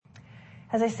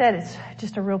As I said, it's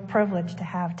just a real privilege to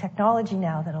have technology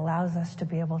now that allows us to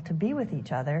be able to be with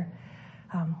each other.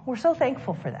 We're so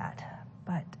thankful for that.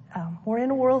 But we're in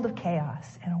a world of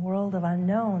chaos, in a world of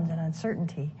unknowns and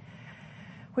uncertainty,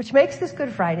 which makes this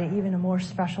Good Friday even a more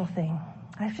special thing.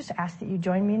 I just ask that you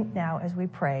join me now as we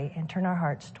pray and turn our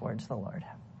hearts towards the Lord.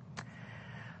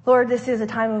 Lord, this is a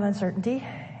time of uncertainty,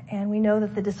 and we know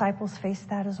that the disciples faced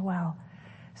that as well.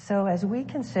 So as we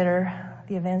consider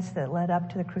the events that led up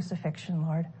to the crucifixion,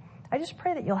 Lord, I just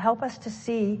pray that you'll help us to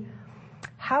see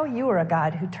how you are a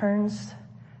God who turns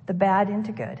the bad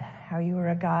into good, how you are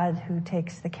a God who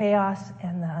takes the chaos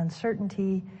and the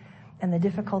uncertainty and the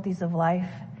difficulties of life,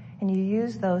 and you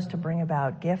use those to bring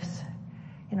about gifts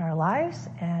in our lives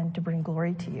and to bring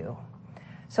glory to you.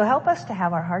 So help us to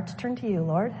have our hearts turned to you,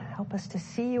 Lord. Help us to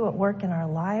see you at work in our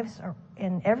lives or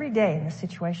in every day in the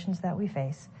situations that we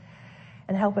face.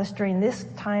 And help us during this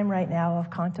time right now of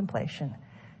contemplation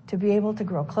to be able to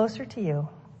grow closer to you,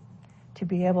 to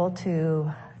be able to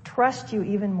trust you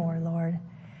even more, Lord,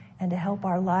 and to help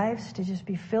our lives to just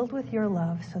be filled with your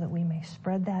love so that we may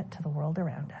spread that to the world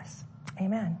around us.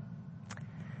 Amen.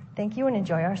 Thank you and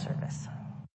enjoy our service.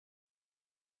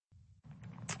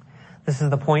 This is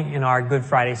the point in our Good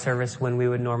Friday service when we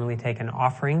would normally take an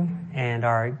offering, and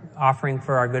our offering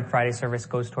for our Good Friday service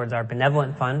goes towards our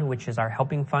benevolent fund, which is our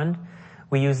helping fund.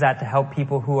 We use that to help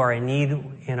people who are in need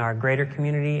in our greater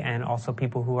community and also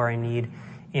people who are in need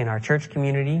in our church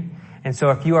community. And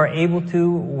so if you are able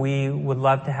to, we would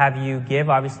love to have you give.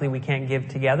 Obviously, we can't give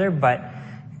together, but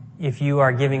if you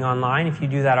are giving online, if you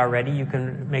do that already, you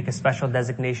can make a special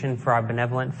designation for our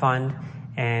benevolent fund.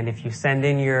 And if you send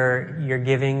in your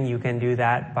giving, you can do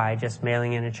that by just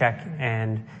mailing in a check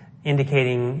and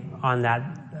indicating on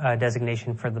that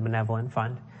designation for the benevolent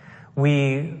fund.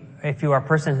 If you are a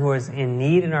person who is in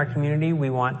need in our community, we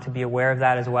want to be aware of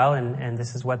that as well, and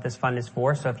this is what this fund is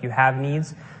for. So if you have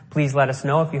needs, please let us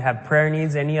know. If you have prayer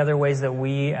needs, any other ways that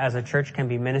we as a church can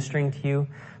be ministering to you,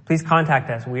 please contact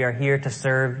us. We are here to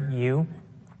serve you,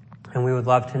 and we would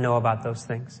love to know about those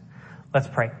things. Let's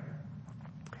pray.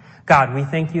 God, we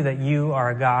thank you that you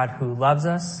are a God who loves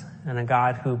us and a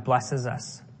God who blesses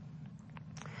us.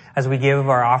 As we give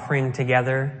our offering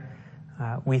together,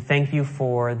 we thank you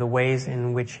for the ways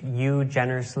in which you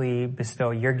generously bestow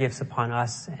your gifts upon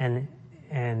us and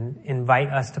invite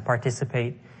us to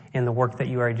participate in the work that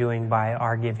you are doing by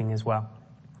our giving as well.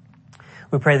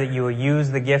 We pray that you will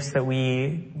use the gifts that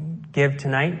we give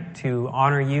tonight to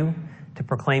honor you, to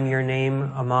proclaim your name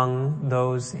among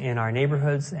those in our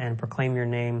neighborhoods and proclaim your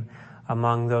name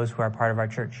among those who are part of our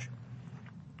church.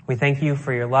 We thank you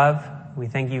for your love. We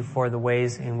thank you for the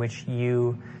ways in which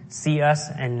you see us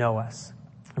and know us.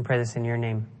 I pray this in your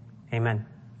name. Amen.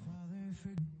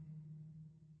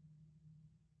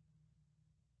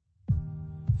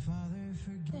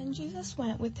 Then Jesus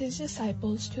went with his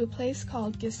disciples to a place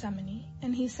called Gethsemane,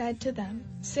 and he said to them,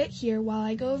 "Sit here while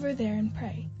I go over there and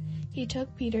pray." He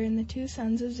took Peter and the 2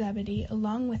 sons of Zebedee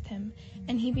along with him,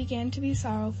 and he began to be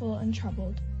sorrowful and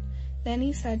troubled. Then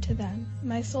he said to them,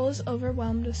 "My soul is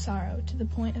overwhelmed with sorrow to the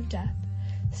point of death.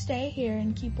 Stay here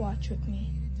and keep watch with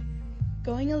me."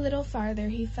 Going a little farther,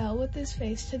 he fell with his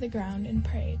face to the ground and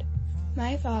prayed,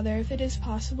 "My Father, if it is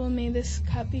possible, may this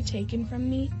cup be taken from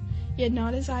me, yet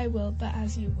not as I will, but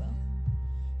as you will."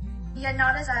 Yet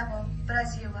not as I will, but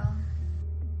as you will.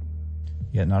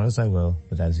 Yet not as I will,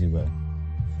 but as you will.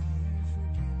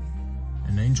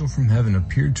 An angel from heaven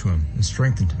appeared to him and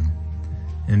strengthened him.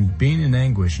 And being in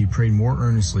anguish, he prayed more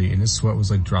earnestly, and his sweat was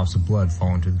like drops of blood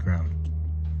falling to the ground.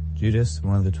 Judas,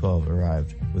 one of the 12,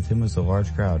 arrived. With him was a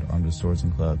large crowd armed with swords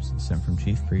and clubs, sent from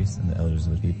chief priests and the elders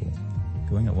of the people.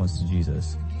 Going at once to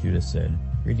Jesus, Judas said,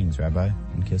 "Greetings, Rabbi,"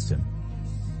 and kissed him.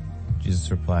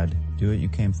 Jesus replied, "Do what you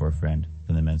came for, friend."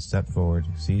 Then the men stepped forward,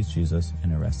 seized Jesus,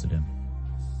 and arrested him.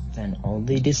 Then all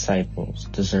the disciples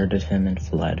deserted him and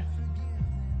fled.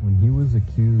 When he was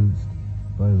accused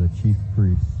by the chief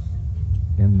priests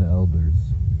and the elders,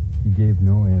 he gave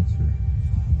no answer.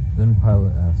 Then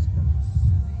Pilate asked him,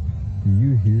 "Do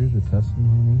you hear the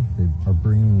testimony they are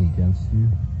bringing against you?"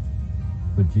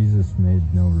 But Jesus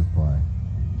made no reply,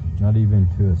 not even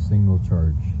to a single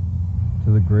charge,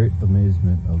 to the great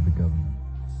amazement of the governor.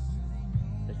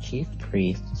 The chief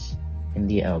priests and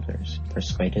the elders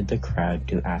persuaded the crowd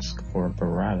to ask for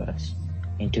Barabbas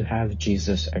and to have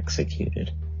Jesus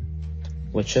executed.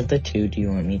 "Which of the 2 do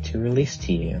you want me to release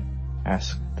to you?"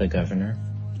 asked the governor.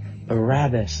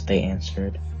 "Barabbas," they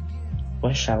answered.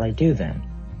 "What shall I do then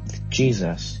with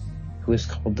Jesus, who is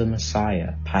called the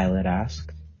Messiah?" Pilate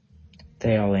asked.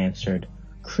 They all answered,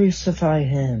 "Crucify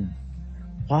him."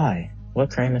 "Why?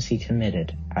 What crime has he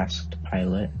committed?" asked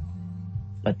Pilate.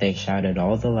 But they shouted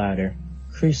all the louder,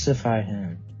 "Crucify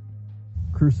him!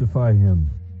 Crucify him!"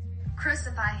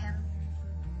 Crucify him!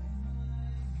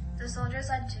 The soldiers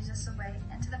led Jesus away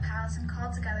into the palace and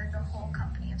called together the whole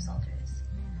company of soldiers.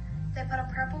 They put a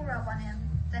purple robe on him,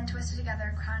 then twisted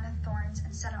together a crown of thorns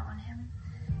and set it on him.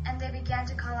 And they began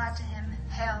to call out to him,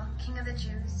 "Hail, King of the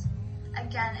Jews!"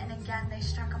 Again and again they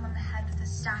struck him on the head with a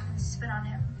staff and spit on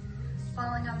him.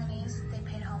 Falling on their knees, they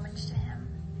paid homage to him.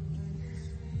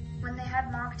 When they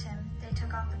had mocked him, they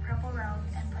took off the purple robe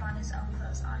and put on his own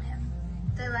clothes on him.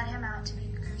 They led him out to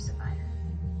be crucified.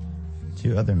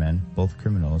 2 other men, both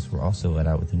criminals, were also led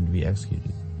out with him to be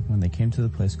executed. When they came to the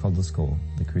place called the Skull,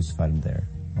 they crucified him there,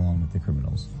 along with the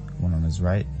criminals, one on his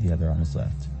right, the other on his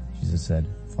left. Jesus said,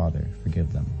 "Father,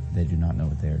 forgive them. They do not know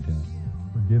what they are doing."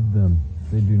 Forgive them.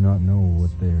 They do not know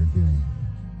what they are doing.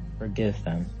 Forgive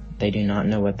them. They do not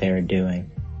know what they are doing.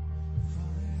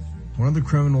 One of the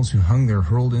criminals who hung there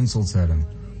hurled insults at him.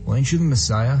 "Well, ain't you the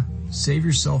Messiah? Save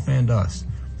yourself and us."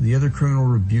 But the other criminal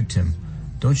rebuked him.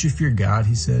 "Don't you fear God,"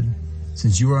 he said,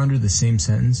 "since you are under the same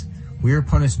sentence? We are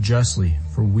punished justly,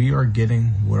 for we are getting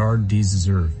what our deeds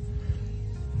deserve.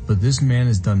 But this man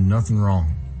has done nothing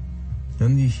wrong."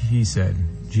 Then he said,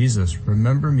 "Jesus,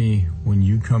 remember me when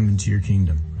you come into your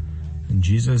kingdom." And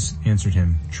Jesus answered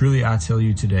him, "Truly I tell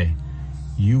you today,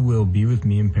 you will be with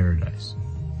me in paradise."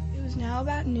 It was now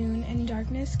about noon, and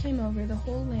darkness came over the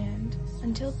whole land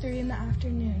until 3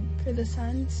 p.m, for the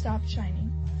sun stopped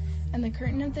shining, and the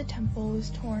curtain of the temple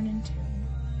was torn in two.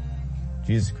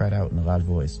 Jesus cried out in a loud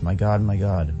voice, my God,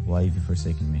 why have you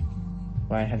forsaken me?"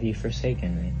 Why have you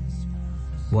forsaken me?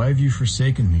 Why have you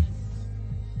forsaken me?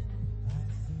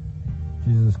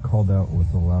 Jesus called out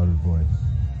with a louder voice,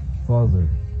 "Father,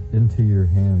 into your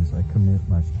hands I commit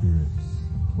my spirit."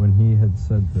 When he had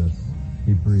said this,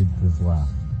 he breathed his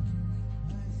last.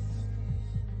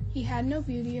 He had no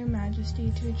beauty or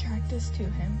majesty to attract us to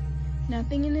him,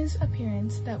 nothing in his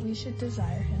appearance that we should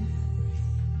desire him.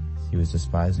 He was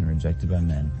despised and rejected by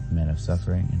men, a man of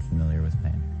suffering and familiar with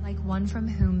pain. Like one from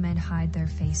whom men hide their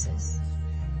faces.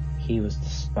 He was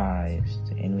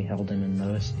despised, and we held him in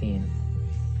low esteem.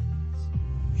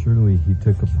 Surely he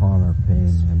took upon our pain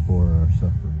and bore our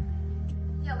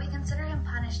suffering. Yet we consider him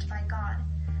punished by God,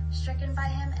 stricken by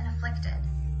him and afflicted.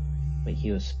 But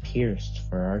he was pierced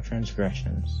for our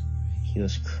transgressions. He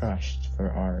was crushed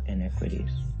for our iniquities.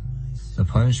 The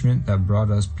punishment that brought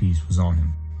us peace was on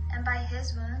him. And by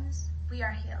his wounds we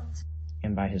are healed.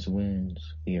 And by his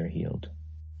wounds we are healed.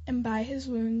 And by his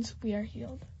wounds we are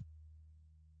healed.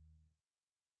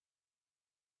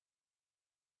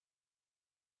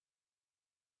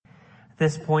 At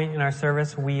this point in our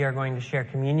service, we are going to share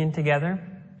communion together.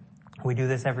 We do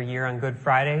this every year on Good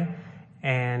Friday,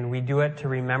 and we do it to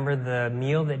remember the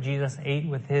meal that Jesus ate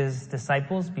with his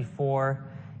disciples before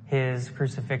his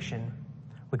crucifixion.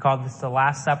 We called this the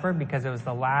Last Supper because it was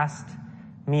the last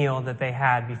meal that they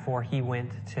had before he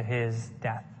went to his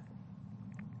death.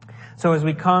 So as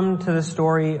we come to the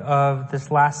story of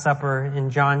this Last Supper in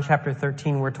John chapter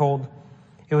 13, we're told,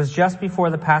 it was just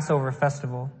before the Passover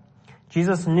festival.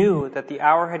 Jesus knew that the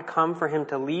hour had come for him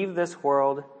to leave this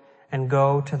world and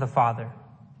go to the Father.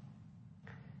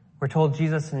 We're told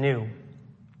Jesus knew.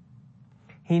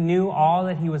 He knew all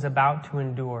that he was about to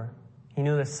endure. He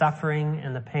knew the suffering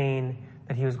and the pain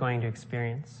that he was going to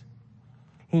experience.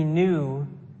 He knew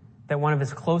that one of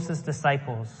his closest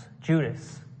disciples,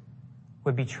 Judas,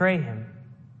 would betray him.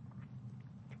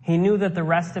 He knew that the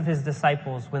rest of his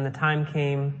disciples, when the time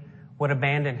came, would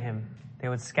abandon him. They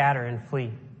would scatter and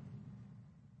flee.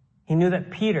 He knew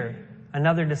that Peter,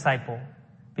 another disciple,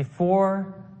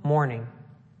 before morning,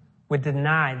 would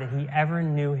deny that he ever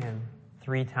knew him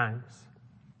 3 times.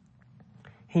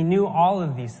 He knew all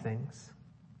of these things.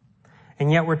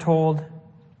 And yet we're told,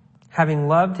 having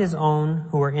loved his own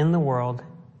who were in the world,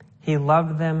 he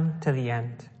loved them to the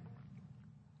end.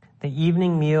 The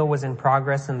evening meal was in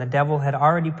progress, and the devil had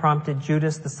already prompted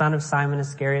Judas, the son of Simon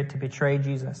Iscariot, to betray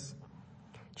Jesus.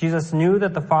 Jesus knew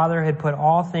that the Father had put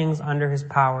all things under his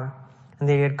power, and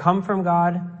that he had come from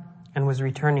God and was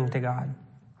returning to God.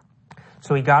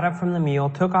 So he got up from the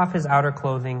meal, took off his outer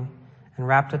clothing, and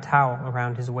wrapped a towel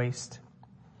around his waist.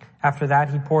 After that,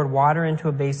 he poured water into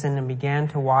a basin and began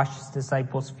to wash his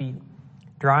disciples' feet,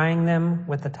 drying them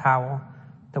with the towel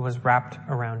that was wrapped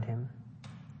around him.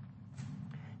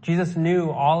 Jesus knew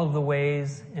all of the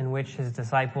ways in which his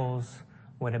disciples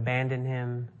would abandon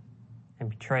him and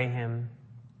betray him,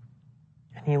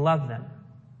 and he loved them.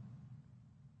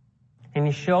 And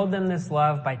he showed them this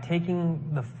love by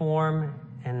taking the form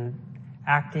and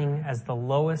acting as the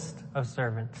lowest of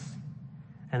servants.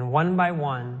 And one by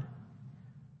one,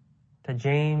 to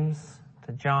James,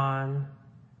 to John,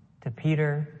 to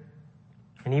Peter,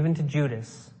 and even to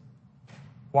Judas,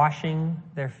 washing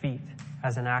their feet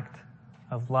as an act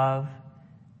of love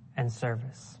and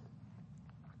service.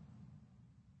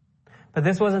 But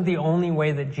this wasn't the only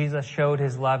way that Jesus showed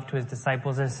his love to his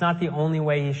disciples, and it's not the only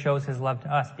way he shows his love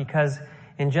to us, because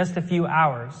in just a few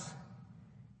hours,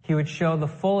 he would show the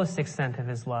fullest extent of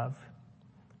his love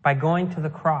by going to the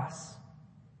cross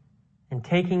and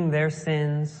taking their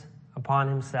sins upon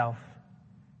himself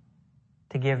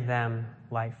to give them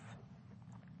life.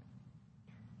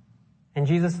 And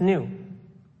Jesus knew.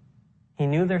 He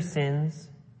knew their sins.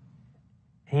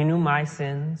 He knew my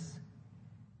sins.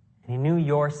 And he knew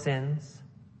your sins.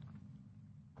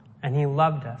 And he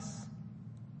loved us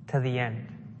to the end.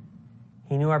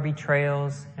 He knew our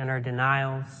betrayals and our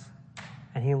denials.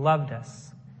 And he loved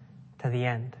us to the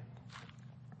end.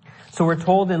 So we're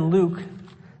told in Luke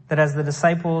that as the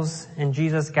disciples and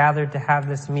Jesus gathered to have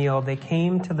this meal, they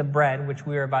came to the bread, which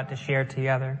we are about to share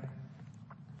together.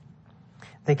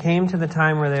 They came to the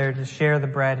time where they were to share the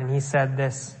bread, and he said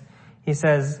this. He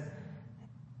says,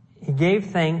 he gave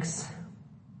thanks,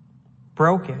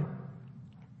 broke it,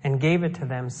 and gave it to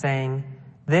them, saying,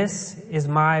 "This is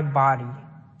my body,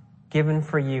 given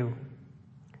for you.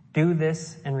 Do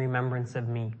this in remembrance of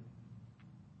me."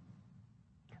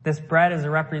 This bread is a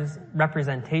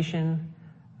representation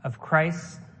of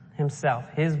Christ himself,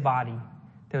 his body,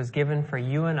 that was given for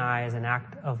you and I as an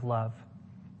act of love.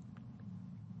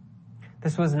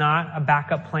 This was not a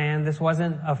backup plan. This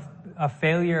wasn't a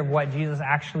failure of what Jesus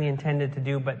actually intended to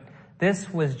do, but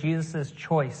this was Jesus'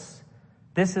 choice.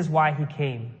 This is why he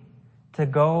came, to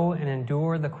go and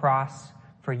endure the cross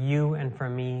for you and for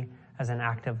me as an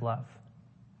act of love.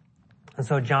 And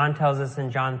so John tells us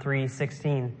in John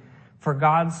 3:16, "For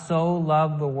God so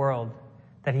loved the world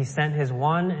that he sent his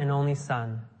one and only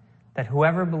Son, that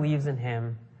whoever believes in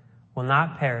him will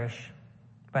not perish,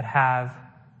 but have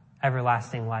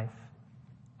everlasting life."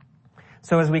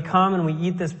 So as we come and we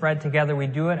eat this bread together, we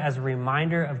do it as a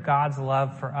reminder of God's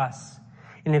love for us.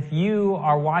 And if you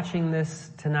are watching this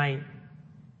tonight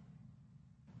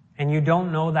and you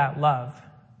don't know that love,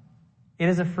 it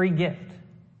is a free gift.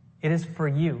 It is for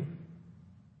you.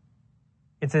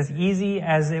 It's as easy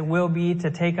as it will be to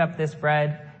take up this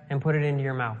bread and put it into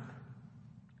your mouth.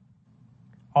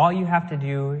 All you have to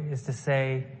do is to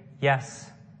say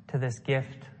yes to this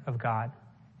gift of God.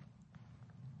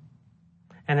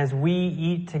 And as we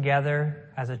eat together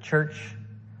as a church,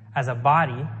 as a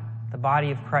body, the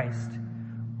body of Christ,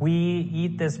 we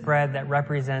eat this bread that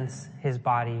represents his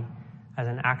body as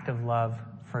an act of love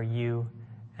for you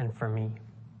and for me.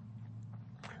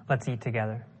 Let's eat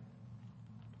together.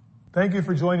 Thank you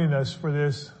for joining us for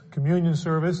this communion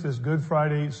service, this Good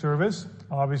Friday service.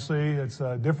 Obviously, it's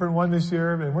a different one this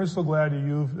year, and we're so glad that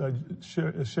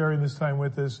you've sharing this time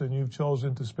with us and you've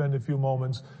chosen to spend a few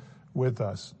moments with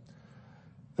us.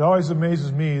 It always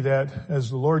amazes me that as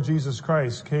the Lord Jesus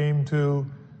Christ came to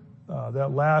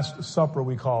that Last Supper,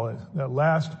 we call it, that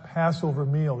last Passover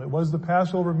meal. It was the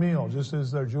Passover meal, just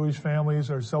as our Jewish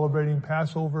families are celebrating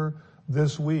Passover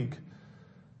this week.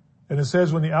 And it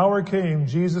says, when the hour came,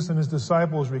 Jesus and his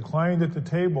disciples reclined at the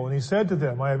table, and he said to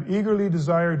them, "I have eagerly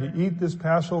desired to eat this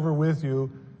Passover with you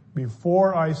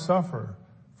before I suffer.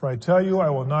 For I tell you, I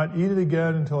will not eat it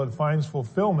again until it finds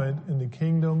fulfillment in the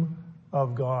kingdom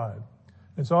of God."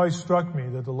 It's always struck me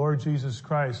that the Lord Jesus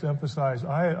Christ emphasized,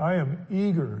 I am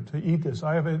eager to eat this.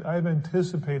 I've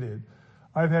anticipated.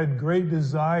 I've had great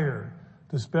desire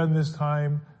to spend this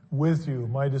time with you,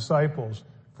 my disciples,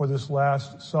 for this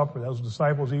Last Supper. Those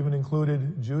disciples even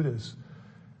included Judas.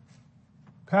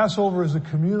 Passover is a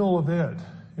communal event.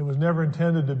 It was never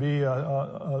intended to be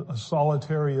a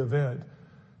solitary event.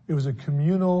 It was a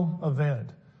communal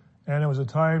event. And it was a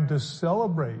time to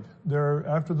celebrate.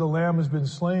 After the lamb has been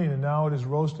slain and now it is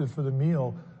roasted for the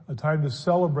meal, a time to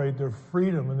celebrate their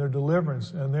freedom and their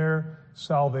deliverance and their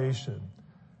salvation.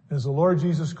 As the Lord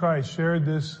Jesus Christ shared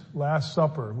this Last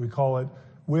Supper, we call it,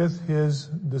 with his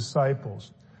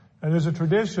disciples. And there's a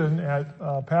tradition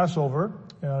at Passover,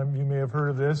 you may have heard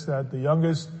of this, that the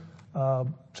youngest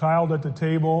child at the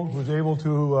table who's able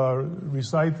to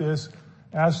recite this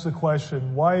asks the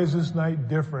question, why is this night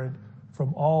different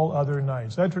from all other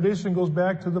nights? That tradition goes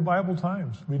back to the Bible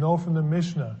times. We know from the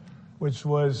Mishnah, which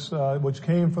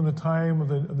came from the time of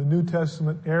the New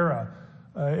Testament era.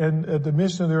 And at the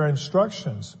Mishnah there are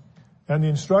instructions. And the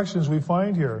instructions we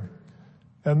find here,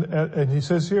 and he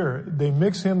says here, they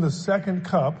mix him the second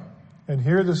cup, and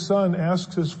here the son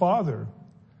asks his father,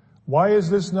 "Why is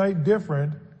this night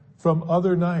different from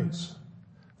other nights?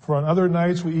 For on other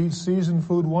nights we eat seasoned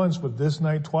food once, but this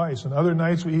night twice. On other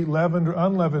nights we eat leavened or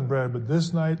unleavened bread, but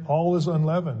this night all is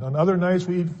unleavened. On other nights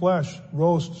we eat flesh,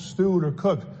 roast, stewed, or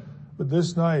cooked, but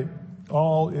this night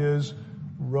all is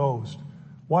roast.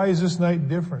 Why is this night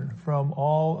different from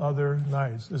all other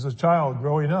nights? As a child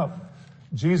growing up,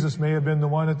 Jesus may have been the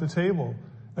one at the table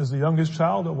as the youngest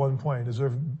child at one point, as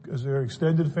their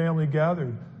extended family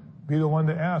gathered, be the one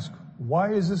to ask,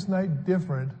 why is this night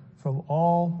different from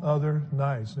all other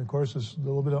nights? And of course, there's a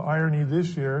little bit of irony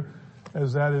this year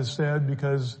as that is said,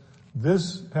 because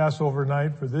this Passover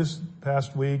night for this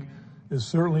past week is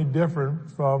certainly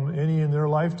different from any in their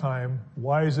lifetime.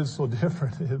 Why is it so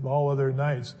different than all other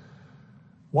nights?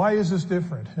 Why is this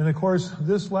different? And of course,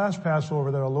 this last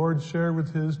Passover that our Lord shared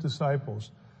with his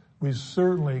disciples, we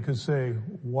certainly could say,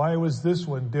 why was this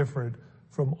one different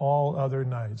from all other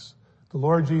nights? The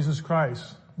Lord Jesus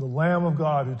Christ, the Lamb of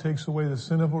God who takes away the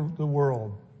sin of the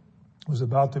world, was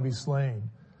about to be slain.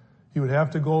 He would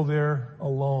have to go there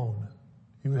alone.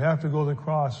 He would have to go to the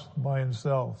cross by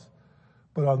himself.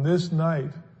 But on this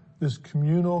night, this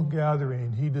communal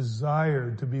gathering, he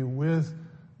desired to be with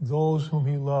those whom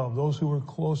he loved, those who were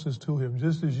closest to him,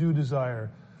 just as you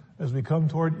desire as we come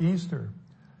toward Easter.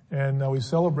 And now we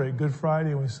celebrate Good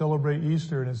Friday and we celebrate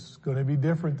Easter, and it's going to be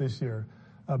different this year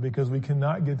because we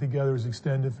cannot get together as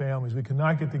extended families. We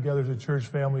cannot get together as a church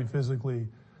family physically.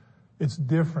 It's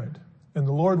different. And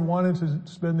the Lord wanted to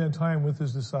spend that time with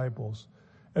his disciples.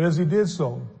 And as he did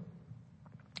so,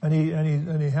 and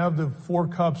he have the 4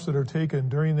 cups that are taken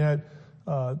during that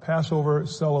Passover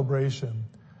celebration.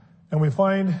 And we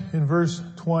find in verse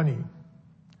 20,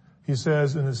 he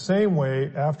says, in the same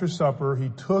way, after supper, he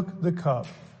took the cup,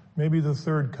 maybe the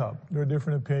 3rd cup. There are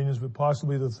different opinions, but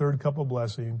possibly the 3rd cup of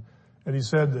blessing. And he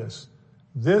said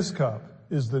this cup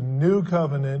is the new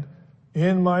covenant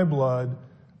in my blood,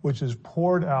 which is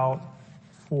poured out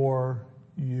for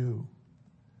you.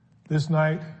 This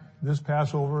night, this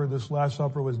Passover, this Last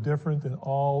Supper was different than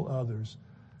all others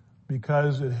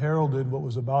because it heralded what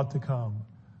was about to come.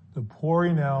 The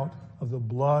pouring out of the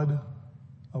blood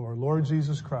of our Lord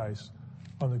Jesus Christ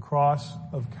on the cross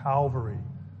of Calvary.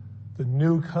 The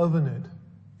new covenant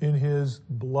in his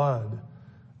blood,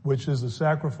 which is the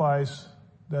sacrifice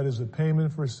that is a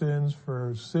payment for sins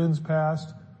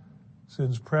past,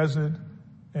 sins present,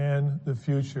 and the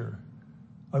future.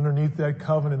 Underneath that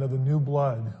covenant of the new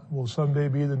blood will someday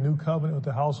be the new covenant with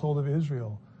the household of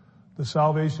Israel. The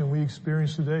salvation we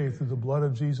experience today through the blood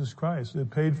of Jesus Christ. It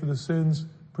paid for the sins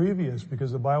previous,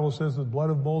 because the Bible says the blood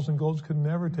of bulls and goats could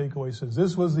never take away sins.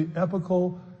 This was the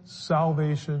epical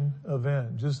salvation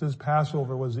event. Just as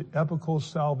Passover was the epical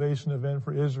salvation event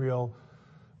for Israel,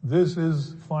 this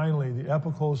is finally the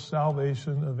epical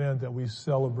salvation event that we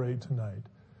celebrate tonight.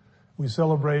 We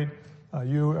celebrate,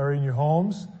 you are in your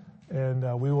homes,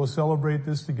 and we will celebrate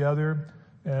this together.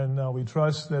 And we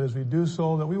trust that as we do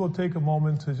so, that we will take a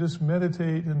moment to just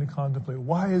meditate and to contemplate.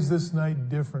 Why is this night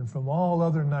different from all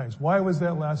other nights? Why was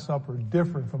that Last Supper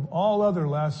different from all other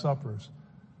Last Suppers?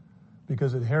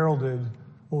 Because it heralded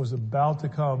what was about to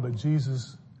come, but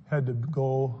Jesus had to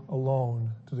go alone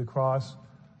to the cross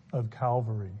of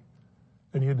Calvary.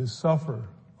 And he had to suffer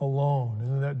alone.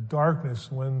 And in that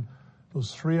darkness, when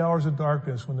those 3 hours of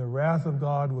darkness, when the wrath of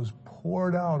God was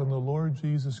poured out on the Lord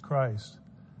Jesus Christ,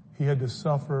 he had to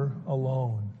suffer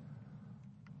alone.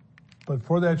 But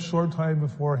for that short time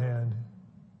beforehand,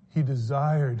 he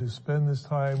desired to spend this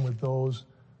time with those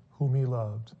whom he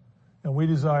loved. And we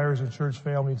desire as a church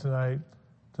family tonight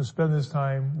to spend this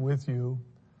time with you,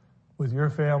 with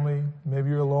your family. Maybe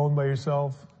you're alone by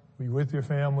yourself. Be with your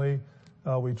family.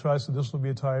 We trust that this will be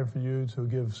a time for you to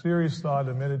give serious thought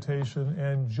and meditation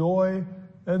and joy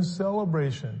and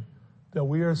celebration that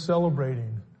we are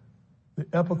celebrating the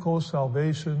epical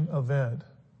salvation event,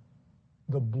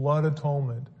 the blood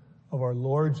atonement of our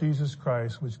Lord Jesus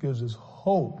Christ, which gives us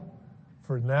hope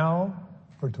for now,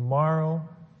 for tomorrow,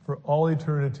 for all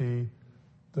eternity,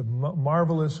 the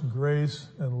marvelous grace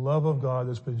and love of God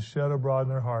that's been shed abroad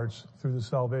in our hearts through the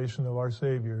salvation of our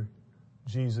Savior,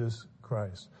 Jesus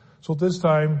Christ. So at this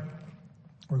time,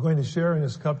 we're going to share in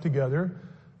this cup together.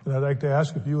 And I'd like to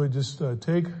ask if you would just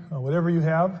take whatever you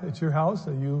have at your house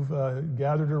that you've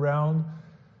gathered around.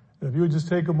 And if you would just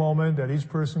take a moment that each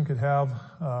person could have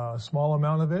a small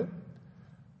amount of it.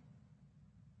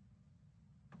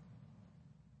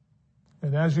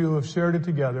 And as you have shared it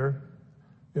together,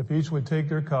 if each would take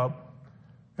their cup,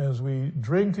 as we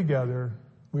drink together,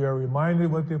 we are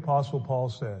reminded what the Apostle Paul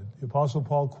said. The Apostle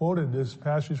Paul quoted this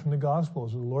passage from the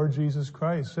Gospels. The Lord Jesus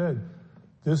Christ said,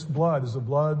 "This blood is the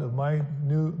blood of my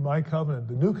covenant,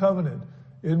 the new covenant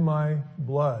in my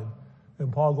blood."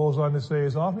 And Paul goes on to say,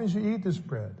 as often as you eat this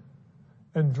bread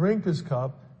and drink this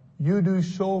cup, you do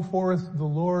show forth the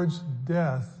Lord's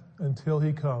death until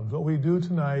he comes. What we do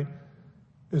tonight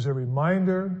is a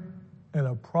reminder and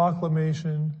a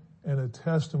proclamation and a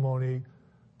testimony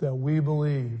that we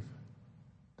believe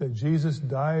that Jesus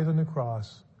died on the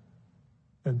cross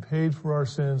and paid for our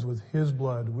sins with his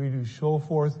blood. We do show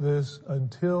forth this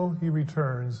until he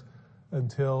returns,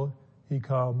 until he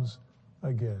comes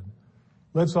again.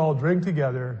 Let's all drink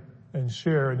together and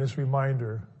share in this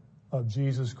reminder of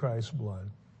Jesus Christ's blood.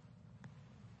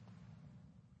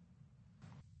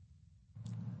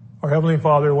 Our Heavenly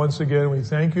Father, once again, we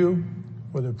thank you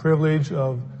for the privilege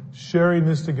of sharing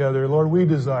this together. Lord, we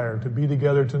desire to be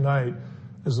together tonight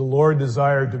as the Lord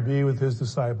desired to be with his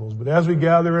disciples. But as we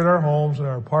gather in our homes, in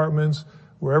our apartments,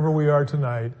 wherever we are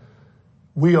tonight,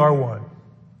 we are one.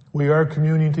 We are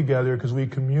communing together because we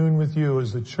commune with you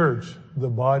as the church, the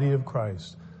body of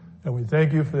Christ. And we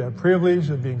thank you for that privilege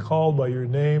of being called by your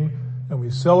name. And we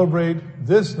celebrate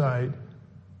this night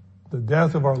the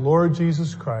death of our Lord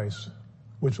Jesus Christ,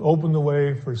 which opened the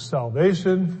way for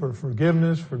salvation, for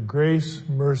forgiveness, for grace,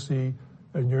 mercy,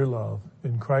 and your love.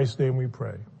 In Christ's name we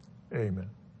pray. Amen.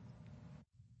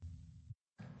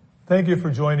 Thank you for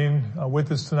joining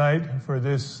with us tonight for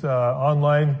this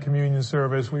online communion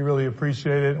service. We really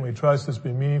appreciate it, and we trust it's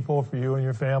been meaningful for you and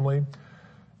your family.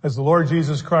 As the Lord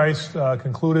Jesus Christ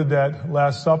concluded that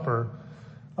Last Supper,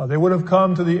 they would have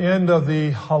come to the end of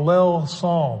the Hallel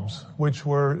Psalms, which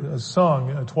were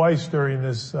sung twice during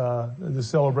this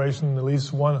celebration, at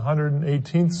least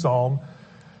 118th Psalm.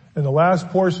 And the last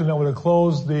portion that would have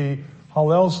closed the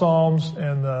Hallel Psalms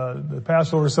and the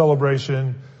Passover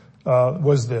celebration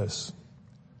was this.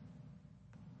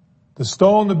 The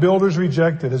stone the builders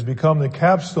rejected has become the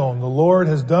capstone. The Lord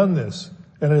has done this,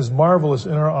 and it is marvelous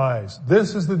in our eyes.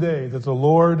 This is the day that the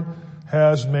Lord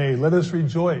has made. Let us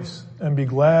rejoice and be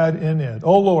glad in it.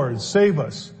 O Lord, save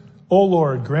us. O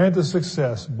Lord, grant us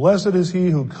success. Blessed is he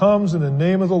who comes in the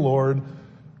name of the Lord.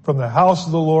 From the house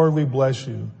of the Lord we bless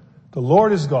you. The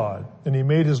Lord is God, and he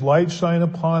made his light shine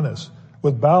upon us.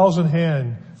 With boughs in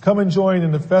hand, come and join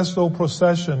in the festal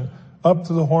procession up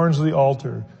to the horns of the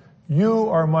altar. You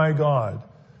are my God.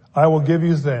 I will give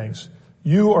you thanks.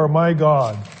 You are my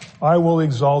God. I will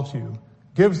exalt you.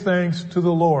 Give thanks to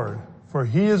the Lord, for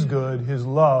he is good. His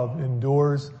love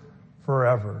endures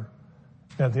forever.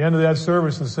 And at the end of that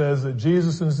service, it says that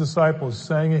Jesus and his disciples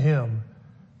sang a hymn,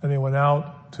 and they went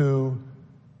out to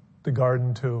the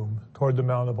garden tomb, toward the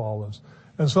Mount of Olives.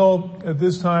 And so at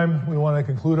this time, we want to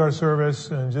conclude our service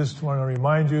and just want to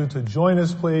remind you to join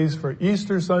us, please, for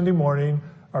Easter Sunday morning.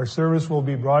 Our service will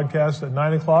be broadcast at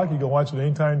 9 o'clock. You can watch it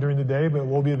anytime during the day, but it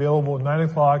will be available at 9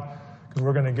 o'clock because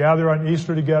we're going to gather on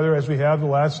Easter together as we have the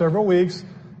last several weeks,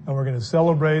 and we're going to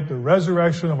celebrate the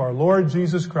resurrection of our Lord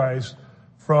Jesus Christ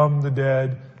from the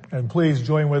dead. And please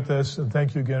join with us, and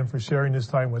thank you again for sharing this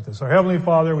time with us. Our Heavenly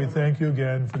Father, we thank you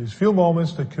again for these few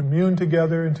moments to commune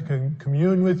together and to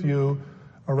commune with you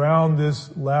around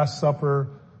this Last Supper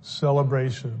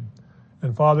celebration.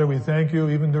 And Father, we thank you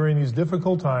even during these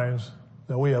difficult times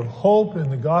that we have hope in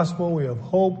the gospel. We have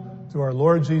hope through our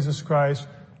Lord Jesus Christ.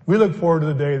 We look forward to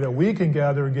the day that we can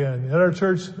gather again at our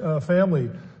church family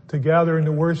to gather and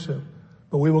to worship.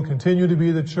 But we will continue to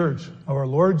be the church of our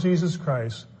Lord Jesus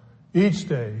Christ each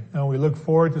day. And we look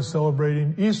forward to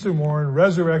celebrating Easter morn,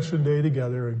 Resurrection Day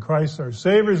together in Christ our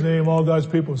Savior's name. All God's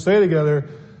people say together,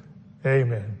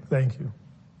 amen. Thank you.